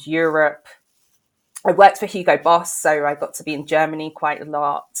around Europe. I worked for Hugo Boss, so I got to be in Germany quite a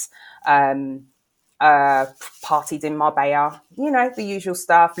lot. Partied in Marbella, the usual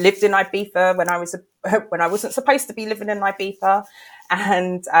stuff. Lived in Ibiza when I wasn't supposed to be living in Ibiza,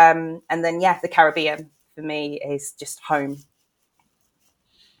 and then the Caribbean for me is just home.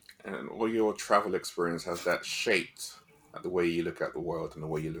 And all your travel experience, has that shaped the way you look at the world and the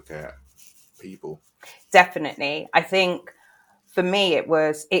way you look at people? Definitely. I think for me,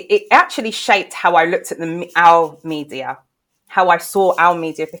 it actually shaped how I looked at our media, how I saw our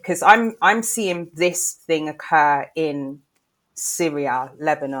media, because I'm seeing this thing occur in Syria,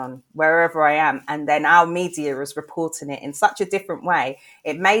 Lebanon, wherever I am. And then our media is reporting it in such a different way.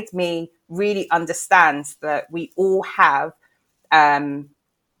 It made me really understand that we all have a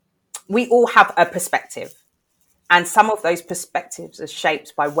perspective. And some of those perspectives are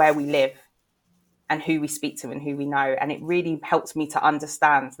shaped by where we live and who we speak to and who we know. And it really helped me to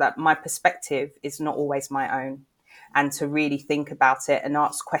understand that my perspective is not always my own, and to really think about it and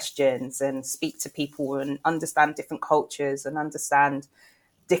ask questions and speak to people and understand different cultures and understand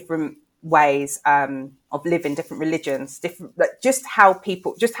different ways of living, different religions, just how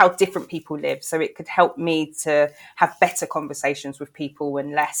different people live. So it could help me to have better conversations with people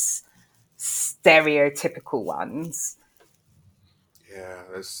and less stereotypical ones. Yeah,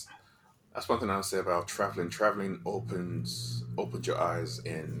 that's one thing I would say about traveling. Traveling opens your eyes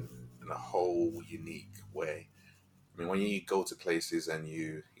in a whole unique way. I mean, when you go to places and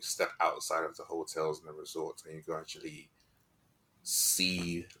you step outside of the hotels and the resorts, and you go actually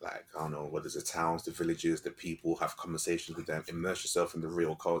see, like, I don't know, what is the towns, the villages, the people, have conversations with them, immerse yourself in the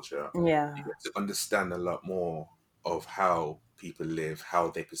real culture. Yeah. You get to understand a lot more of how people live, how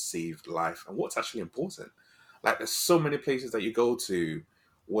they perceive life, and what's actually important. Like, there's so many places that you go to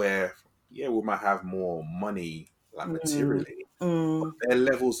where, we might have more money, like materially, but their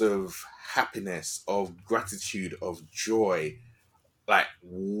levels of happiness, of gratitude, of joy, like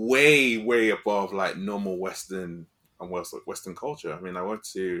way, way above like normal Western culture. I mean, I went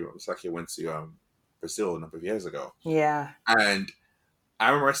to Brazil a number of years ago. Yeah. And I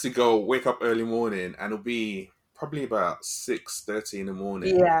remember I used to wake up early morning, and it'll be probably about 6:30 in the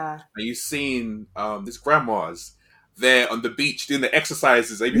morning. Yeah. And you've seen these grandmas there on the beach doing the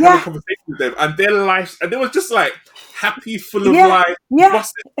exercises, and you have a conversation with them, and their lives, and they were just like happy, full of life. Yeah.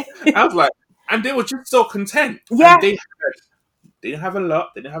 I was like, and they were just so content. Yeah. And they didn't have a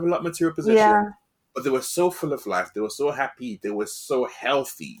lot. They didn't have a lot of material possession. Yeah. But they were so full of life. They were so happy. They were so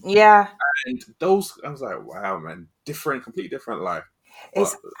healthy. Yeah. And those, I was like, wow, man, completely different life.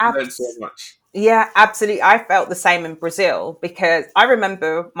 It's learned so much. Yeah, absolutely. I felt the same in Brazil, because I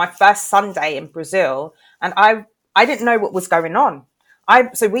remember my first Sunday in Brazil, and I didn't know what was going on.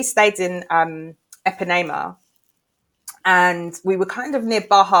 So we stayed in Ipanema, and we were kind of near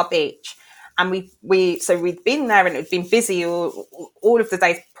Baja Beach. And we'd been there and it had been busy all of the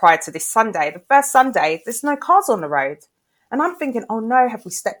days prior to this Sunday. The first Sunday, there's no cars on the road. And I'm thinking, oh no, have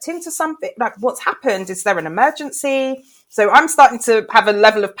we stepped into something? Like, what's happened? Is there an emergency? So I'm starting to have a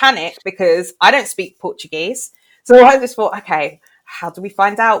level of panic because I don't speak Portuguese. So I just thought, okay, how do we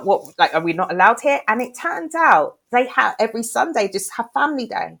find out are we not allowed here? And it turned out they have every Sunday just have family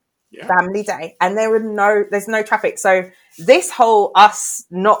day. Yeah. Family day, and there's no traffic. So this whole us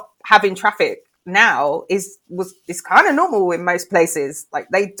not having traffic now is kind of normal in most places. Like,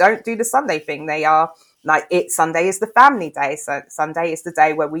 they don't do the Sunday thing. They are like, Sunday is the family day. So Sunday is the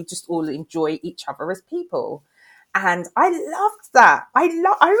day where we just all enjoy each other as people. And I loved that. I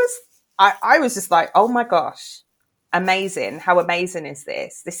was just like, oh my gosh, amazing. How amazing is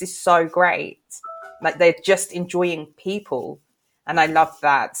this? This is so great. Like, they're just enjoying people. And I love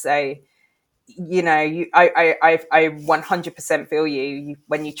that. So, you know, I 100% feel you.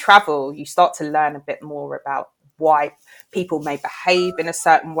 When you travel, you start to learn a bit more about why people may behave in a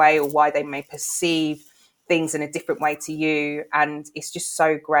certain way or why they may perceive things in a different way to you. And it's just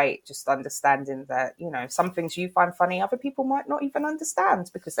so great just understanding that, you know, some things you find funny, other people might not even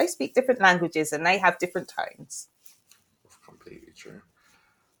understand because they speak different languages and they have different tones. Completely true.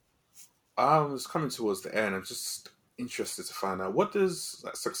 I was coming towards the end. I'm just interested to find out, what does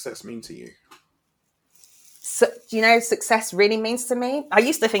success mean to you? So, do you know, success really means to me? I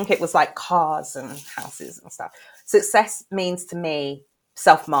used to think it was like cars and houses and stuff. Success means to me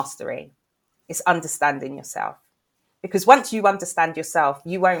self-mastery. It's understanding yourself. Because once you understand yourself,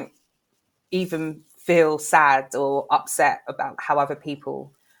 you won't even feel sad or upset about how other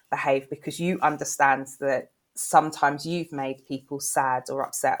people behave, because you understand that sometimes you've made people sad or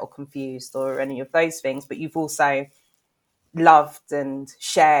upset or confused or any of those things, but you've also loved and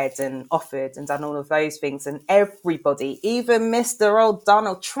shared and offered and done all of those things. And everybody, even Mr. Old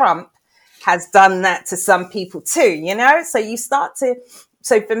Donald Trump, has done that to some people too, you know? So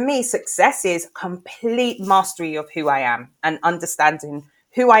for me, success is complete mastery of who I am and understanding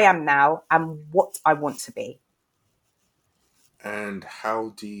who I am now and what I want to be. And how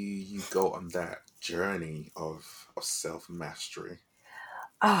do you go on that journey of self-mastery?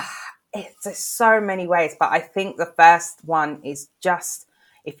 There's so many ways, but I think the first one is just,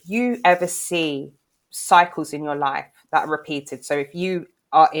 if you ever see cycles in your life that are repeated. So if you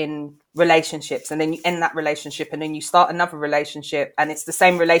are in relationships and then you end that relationship and then you start another relationship and it's the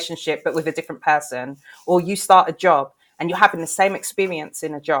same relationship but with a different person, or you start a job and you're having the same experience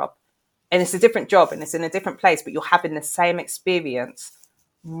in a job and it's a different job and it's in a different place, but you're having the same experience,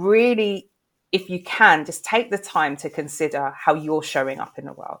 really, if you can, just take the time to consider how you're showing up in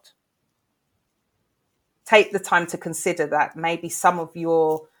the world. Take the time to consider that maybe some of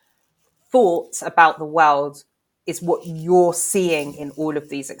your thoughts about the world is what you're seeing in all of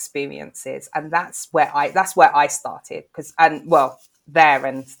these experiences. And that's where I started, and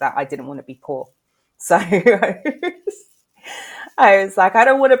that I didn't want to be poor. So I was like, I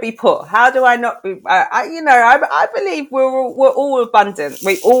don't want to be poor. How do I not be? I believe we're all abundant.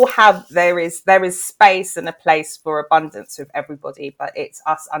 We all have. There is space and a place for abundance with everybody, but it's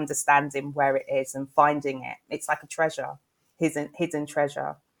us understanding where it is and finding it. It's like a treasure, hidden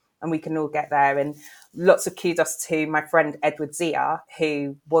treasure, and we can all get there. And lots of kudos to my friend Edward Zia,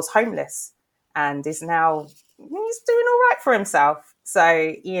 who was homeless and is now, he's doing all right for himself.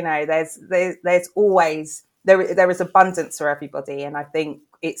 So, you know, there's always. There is abundance for everybody, and I think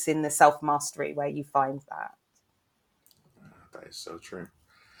it's in the self-mastery where you find that. That is so true.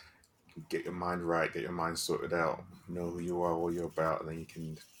 Get your mind right, get your mind sorted out, know who you are, what you're about, and then you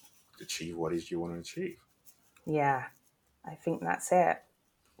can achieve what it is you want to achieve. Yeah, I think that's it.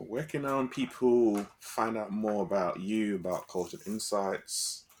 Where can people find out more about you, about Cultured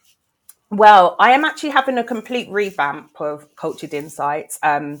Insights? Well, I am actually having a complete revamp of Cultured Insights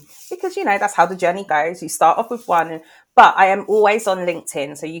because, you know, that's how the journey goes. You start off with one, but I am always on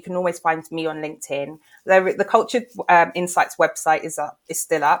LinkedIn. So you can always find me on LinkedIn. The Cultured Insights website is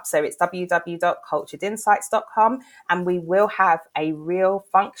still up. So it's www.culturedinsights.com. And we will have a real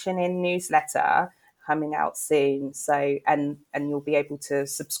functioning newsletter coming out soon. So, and you'll be able to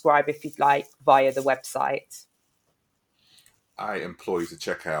subscribe if you'd like via the website. I implore you to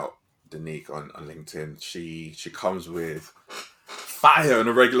check out Dannique on LinkedIn. She comes with fire on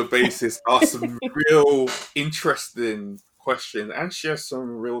a regular basis, asks some real interesting questions, and shares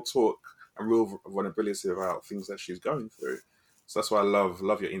some real talk and real vulnerability about things that she's going through. So that's why I love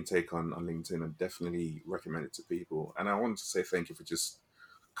your intake on LinkedIn, and definitely recommend it to people. And I wanted to say thank you for just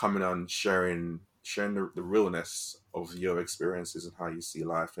coming on, sharing the realness of your experiences and how you see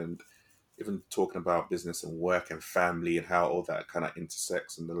life. And even talking about business and work and family and how all that kind of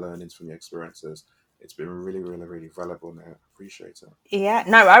intersects and the learnings from your experiences. It's been really, really, really valuable, and I appreciate it. Yeah,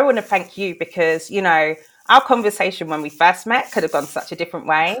 no, I want to thank you because, you know, our conversation when we first met could have gone such a different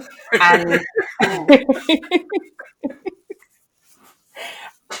way. And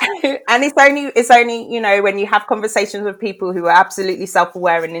and it's only, you know, when you have conversations with people who are absolutely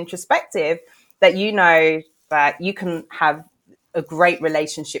self-aware and introspective that you know that you can have a great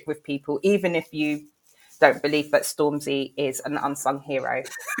relationship with people, even if you don't believe that Stormzy is an unsung hero.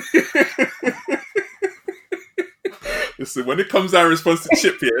 Listen, when it comes down in response to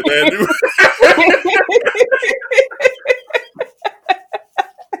Chip here, then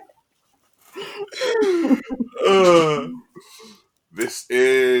this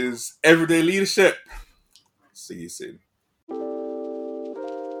is Everyday Leadership. See you soon.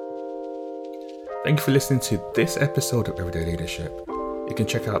 Thank you for listening to this episode of Everyday Leadership. You can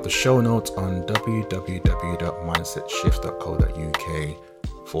check out the show notes on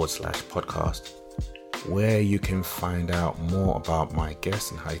www.mindsetshift.co.uk/podcast, where you can find out more about my guests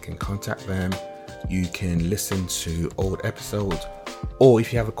and how you can contact them. You can listen to old episodes, or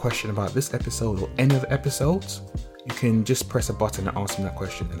if you have a question about this episode or any other episodes, you can just press a button and ask me that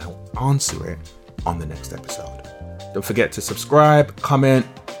question and I'll answer it on the next episode. Don't forget to subscribe, comment,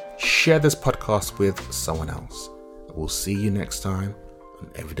 share this podcast with someone else. We'll see you next time on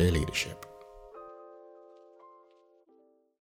Everyday Leadership.